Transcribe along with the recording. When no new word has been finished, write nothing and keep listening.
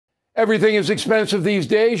Everything is expensive these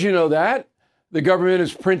days, you know that. The government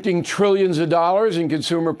is printing trillions of dollars and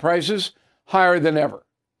consumer prices higher than ever.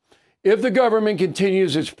 If the government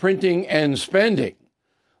continues its printing and spending,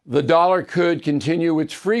 the dollar could continue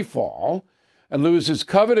its free fall and lose its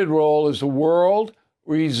coveted role as the world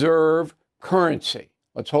reserve currency.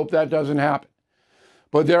 Let's hope that doesn't happen.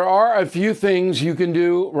 But there are a few things you can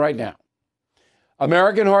do right now.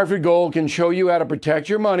 American Hartford Gold can show you how to protect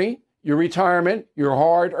your money, your retirement, your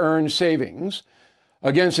hard-earned savings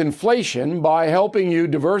against inflation by helping you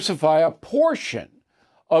diversify a portion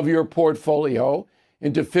of your portfolio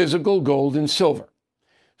into physical gold and silver.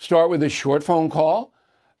 Start with a short phone call,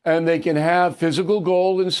 and they can have physical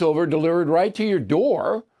gold and silver delivered right to your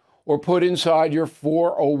door or put inside your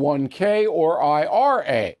 401k or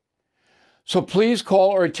IRA. So please call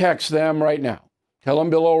or text them right now. Tell them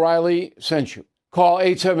Bill O'Reilly sent you. Call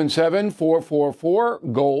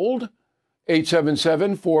 877-444-GOLD,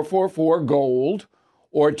 877-444-GOLD,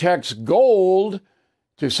 or text GOLD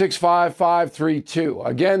to 65532.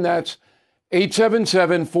 Again, that's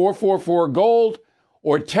 877-444-GOLD,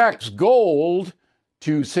 or text GOLD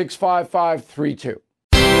to 65532.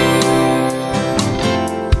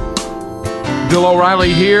 Bill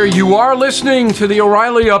O'Reilly here. You are listening to the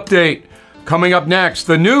O'Reilly Update. Coming up next,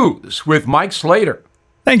 the news with Mike Slater.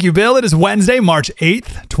 Thank you, Bill. It is Wednesday, March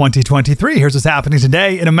 8th, 2023. Here's what's happening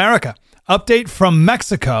today in America. Update from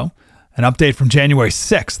Mexico. An update from January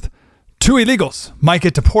 6th. 2 illegals might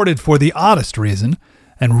get deported for the oddest reason.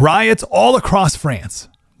 And riots all across France.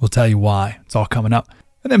 We'll tell you why. It's all coming up.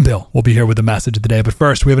 And then Bill will be here with the message of the day. But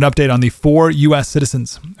first, we have an update on the 4 U.S.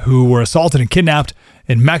 citizens who were assaulted and kidnapped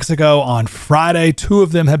in Mexico on Friday. 2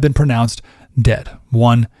 of them have been pronounced dead,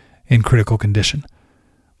 1 in critical condition.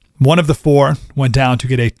 One of the 4 went down to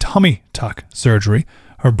get a tummy tuck surgery.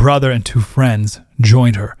 Her brother and 2 friends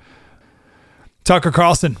joined her. Tucker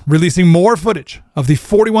Carlson releasing more footage of the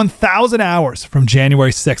 41,000 hours from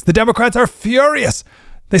January 6th. The Democrats are furious.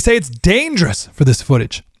 They say it's dangerous for this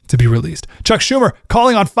footage to be released. Chuck Schumer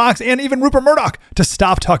calling on Fox and even Rupert Murdoch to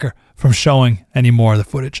stop Tucker from showing any more of the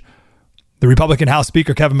footage. The Republican House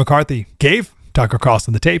Speaker Kevin McCarthy gave Tucker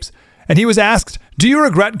Carlson the tapes, and he was asked, do you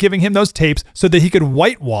regret giving him those tapes so that he could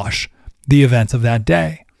whitewash the events of that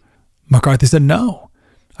day? McCarthy said, no.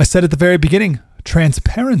 I said at the very beginning,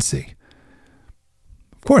 transparency.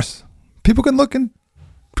 Of course, people can look and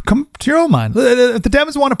come to your own mind. If the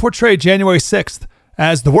Dems want to portray January 6th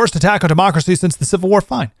as the worst attack on democracy since the Civil War,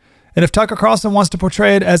 fine. And if Tucker Carlson wants to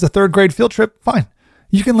portray it as a 3rd grade field trip, fine.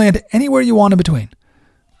 You can land anywhere you want in between.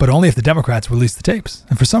 But only if the Democrats release the tapes.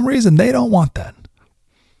 And for some reason, they don't want that.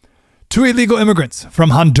 2 illegal immigrants from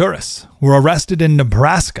Honduras were arrested in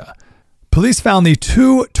Nebraska. Police found the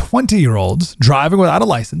 2 20-year-olds driving without a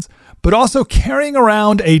license, but also carrying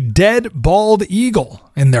around a dead bald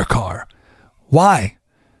eagle in their car. Why?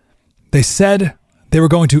 They said they were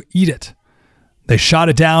going to eat it. They shot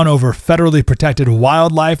it down over federally protected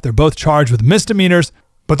wildlife. They're both charged with misdemeanors,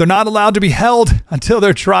 but they're not allowed to be held until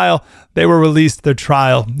their trial. They were released. Their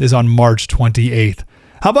trial is on March 28th.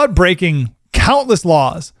 How about breaking countless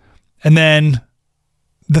laws, and then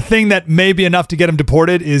the thing that may be enough to get them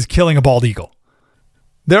deported is killing a bald eagle?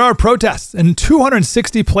 There are protests in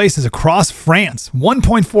 260 places across France,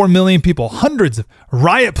 1.4 million people, hundreds of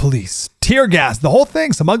riot police, tear gas, the whole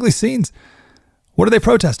thing, some ugly scenes. What are they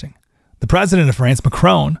protesting? The president of France,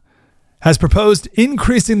 Macron, has proposed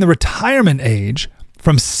increasing the retirement age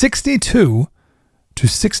from 62 to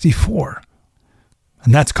 64.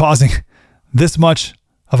 And that's causing this much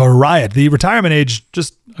of a riot. The retirement age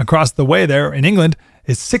just across the way there in England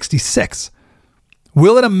is 66.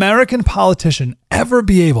 Will an American politician ever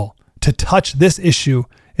be able to touch this issue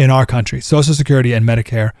in our country, Social Security and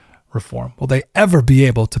Medicare reform? Will they ever be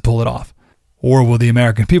able to pull it off? Or will the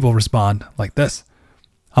American people respond like this?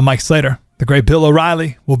 I'm Mike Slater. The great Bill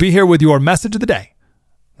O'Reilly will be here with your message of the day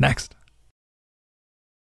next.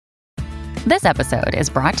 This episode is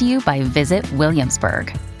brought to you by Visit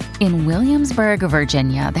Williamsburg. In Williamsburg,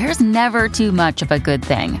 Virginia, there's never too much of a good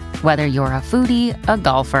thing. Whether you're a foodie, a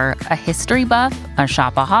golfer, a history buff, a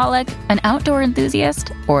shopaholic, an outdoor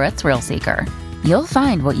enthusiast, or a thrill seeker, you'll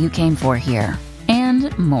find what you came for here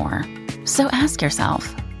and more. So ask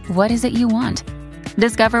yourself, what is it you want?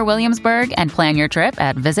 Discover Williamsburg and plan your trip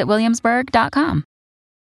at visitwilliamsburg.com.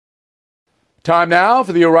 Time now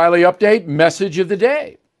for the O'Reilly Update message of the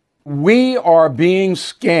day. We are being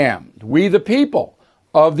scammed. We, the people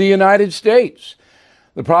of the United States.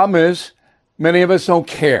 The problem is, many of us don't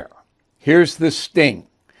care. Here's the sting.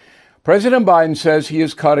 President Biden says he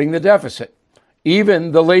is cutting the deficit.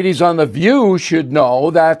 Even the ladies on The View should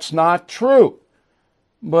know that's not true.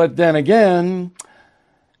 But then again,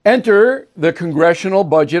 Enter the Congressional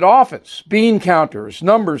Budget Office. Bean counters,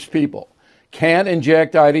 numbers people. Can't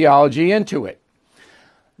inject ideology into it.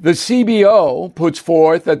 The CBO puts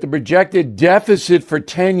forth that the projected deficit for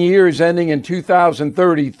 10 years ending in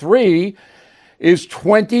 2033 is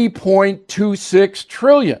 $20.26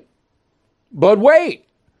 trillion. But wait,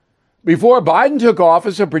 before Biden took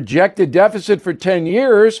office, a projected deficit for 10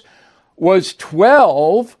 years was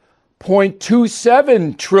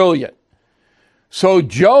 $12.27 trillion. So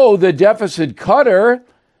Joe, the deficit cutter,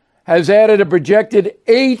 has added a projected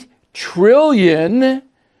 $8 trillion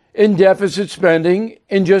in deficit spending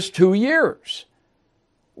in just 2 years.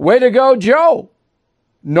 Way to go, Joe.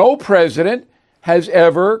 No president has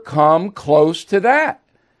ever come close to that.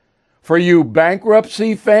 For you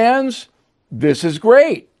bankruptcy fans, this is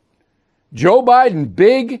great. Joe Biden,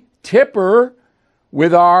 big tipper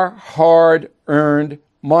with our hard-earned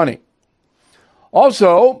money.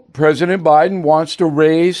 Also, President Biden wants to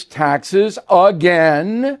raise taxes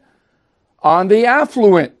again on the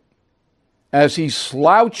affluent as he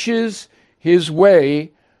slouches his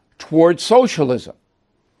way towards socialism.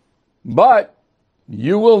 But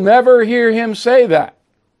you will never hear him say that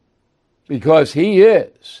because he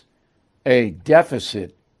is a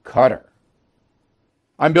deficit cutter.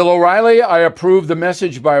 I'm Bill O'Reilly. I approve the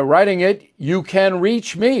message by writing it. You can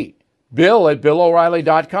reach me, Bill at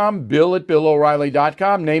BillO'Reilly.com, Bill at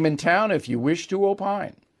BillO'Reilly.com, name and town if you wish to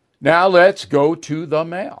opine. Now let's go to the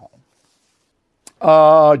mail.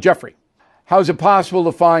 Jeffrey, how is it possible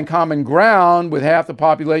to find common ground with half the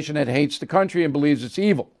population that hates the country and believes it's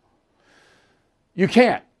evil? You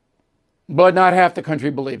can't, but not half the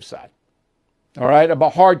country believes that. All right,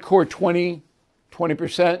 about hardcore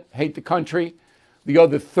 20% hate the country. The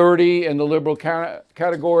other 30 in the liberal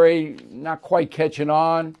category, not quite catching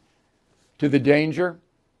on to the danger.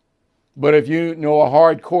 But if you know a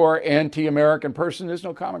hardcore anti-American person, there's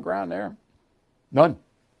no common ground there. None.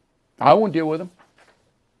 I won't deal with them.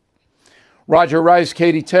 Roger Rice,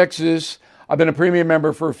 Katy, Texas. I've been a premium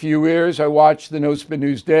member for a few years. I watch the No Spin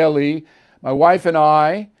News daily. My wife and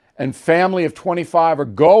I and family of 25 are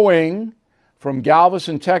going from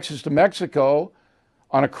Galveston, Texas to Mexico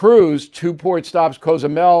on a cruise, 2 port stops,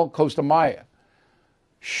 Cozumel, Costa Maya.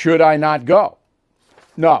 Should I not go?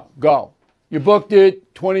 No, go. You booked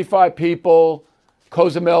it, 25 people.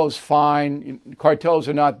 Cozumel is fine. Cartels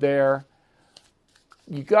are not there.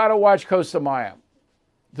 You got to watch Costa Maya.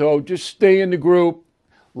 So just stay in the group.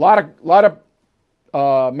 A lot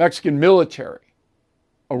of Mexican military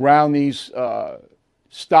around these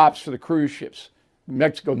stops for the cruise ships.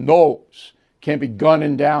 Mexico knows can't be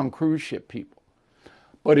gunning down cruise ship people.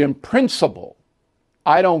 But in principle,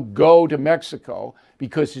 I don't go to Mexico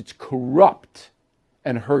because it's corrupt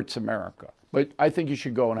and hurts America. But I think you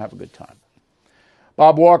should go and have a good time.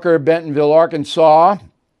 Bob Walker, Bentonville, Arkansas.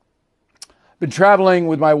 Been traveling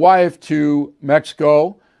with my wife to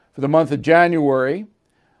Mexico for the month of January.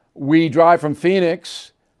 We drive from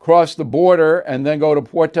Phoenix, cross the border, and then go to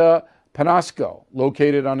Puerto Penasco,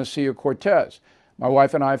 located on the Sea of Cortez. My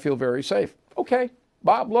wife and I feel very safe. Okay,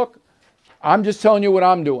 Bob, look. I'm just telling you what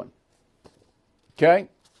I'm doing, okay?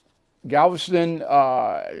 Galveston,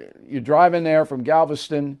 you're driving there from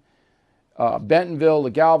Galveston, Bentonville to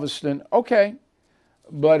Galveston, okay.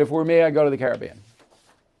 But if we're me, I go to the Caribbean.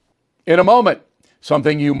 In a moment,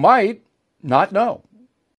 something you might not know.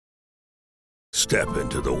 Step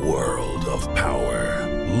into the world of power,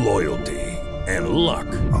 loyalty, and luck.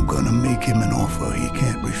 I'm gonna make him an offer he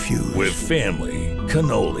can't refuse. With family,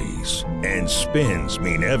 cannolis, and spins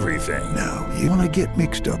mean everything. Now, you wanna get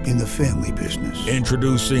mixed up in the family business.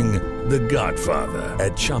 Introducing The Godfather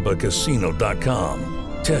at ChumbaCasino.com.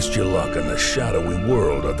 Test your luck in the shadowy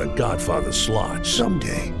world of The Godfather slot.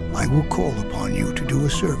 Someday, I will call upon you to do a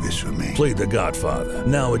service for me. Play The Godfather,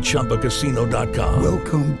 now at ChumbaCasino.com.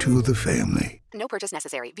 Welcome to the family. No purchase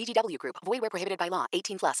necessary. VGW Group. Void where prohibited by law.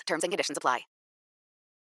 18+. Terms and conditions apply.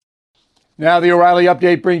 Now, the O'Reilly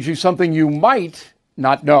Update brings you something you might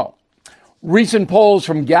not know. Recent polls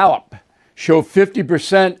from Gallup show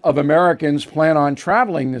 50% of Americans plan on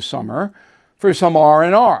traveling this summer for some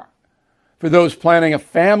R&R. For those planning a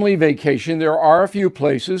family vacation, there are a few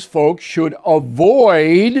places folks should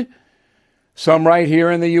avoid, some right here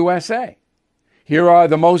in the USA. Here are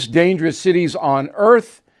the most dangerous cities on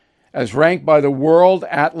earth as ranked by the World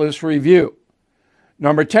Atlas Review.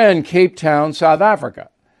 Number 10, Cape Town, South Africa.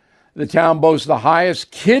 The town boasts the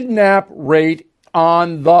highest kidnap rate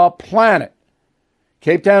on the planet.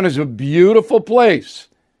 Cape Town is a beautiful place,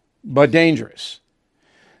 but dangerous.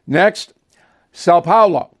 Next, Sao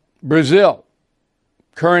Paulo, Brazil.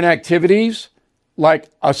 Current activities like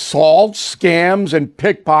assaults, scams, and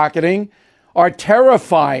pickpocketing are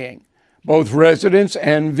terrifying both residents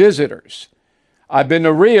and visitors. I've been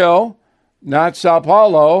to Rio, not Sao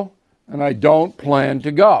Paulo, and I don't plan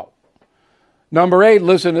to go. Number 8,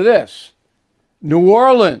 listen to this. New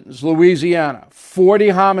Orleans, Louisiana, 40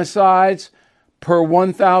 homicides per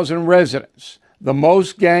 1,000 residents, the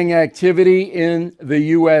most gang activity in the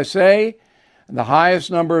USA, and the highest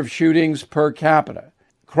number of shootings per capita.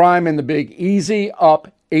 Crime in the Big Easy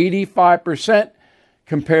up 85%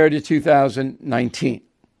 compared to 2019.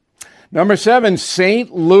 Number 7,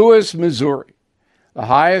 St. Louis, Missouri, the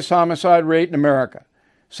highest homicide rate in America.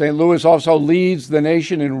 St. Louis also leads the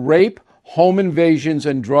nation in rape, home invasions,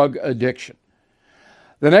 and drug addiction.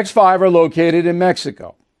 The next 5 are located in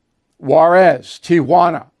Mexico: Juarez,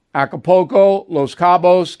 Tijuana, Acapulco, Los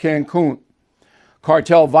Cabos, Cancun.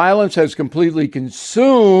 Cartel violence has completely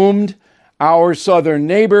consumed our southern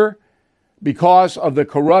neighbor. Because of the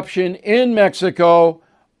corruption in Mexico,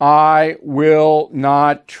 I will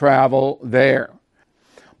not travel there.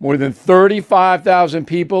 More than 35,000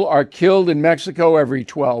 people are killed in Mexico every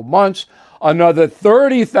 12 months. Another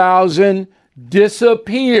 30,000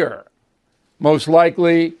 disappear. Most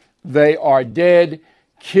likely, they are dead,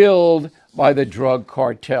 killed by the drug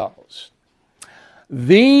cartels.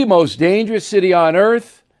 The most dangerous city on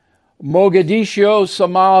earth, Mogadishu,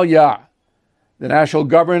 Somalia. The national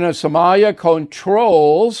government of Somalia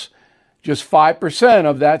controls just 5%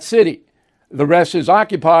 of that city. The rest is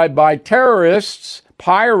occupied by terrorists,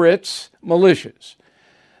 pirates, militias.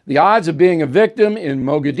 The odds of being a victim in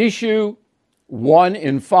Mogadishu, 1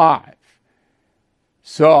 in 5.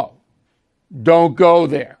 So, don't go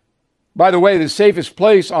there. By the way, the safest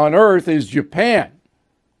place on earth is Japan.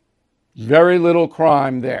 Very little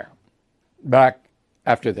crime there. Back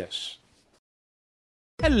after this.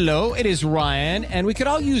 Hello, it is Ryan, and we could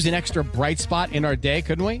all use an extra bright spot in our day,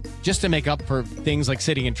 couldn't we? Just to make up for things like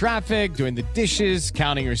sitting in traffic, doing the dishes,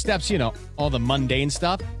 counting your steps, you know, all the mundane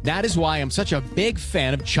stuff. That is why I'm such a big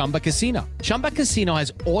fan of Chumba Casino. Chumba Casino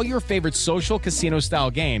has all your favorite social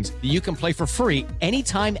casino-style games that you can play for free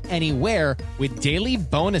anytime, anywhere with daily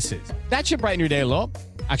bonuses. That should brighten your day a little.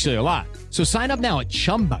 Actually, a lot. So sign up now at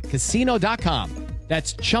ChumbaCasino.com.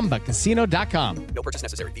 That's ChumbaCasino.com. No purchase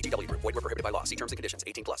necessary. VGW Group. Void where prohibited by law. See terms and conditions.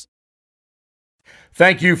 18+.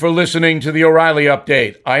 Thank you for listening to the O'Reilly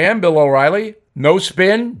Update. I am Bill O'Reilly. No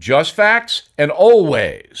spin, just facts, and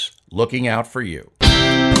always looking out for you.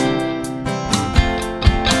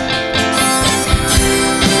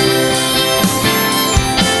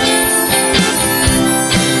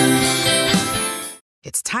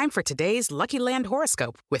 It's time for today's Lucky Land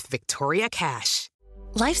horoscope with Victoria Cash.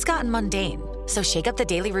 Life's gotten mundane, so shake up the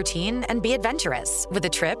daily routine and be adventurous with a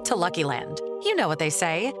trip to Lucky Land. You know what they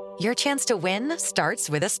say, your chance to win starts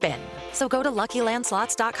with a spin. So go to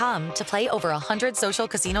LuckyLandSlots.com to play over 100 social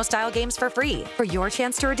casino-style games for free for your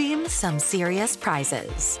chance to redeem some serious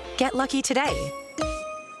prizes. Get lucky today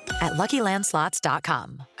at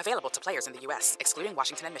LuckyLandSlots.com. Available to players in the U.S., excluding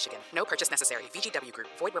Washington and Michigan. No purchase necessary. VGW Group.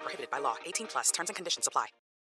 Void where prohibited by law. 18+. Terms and conditions apply.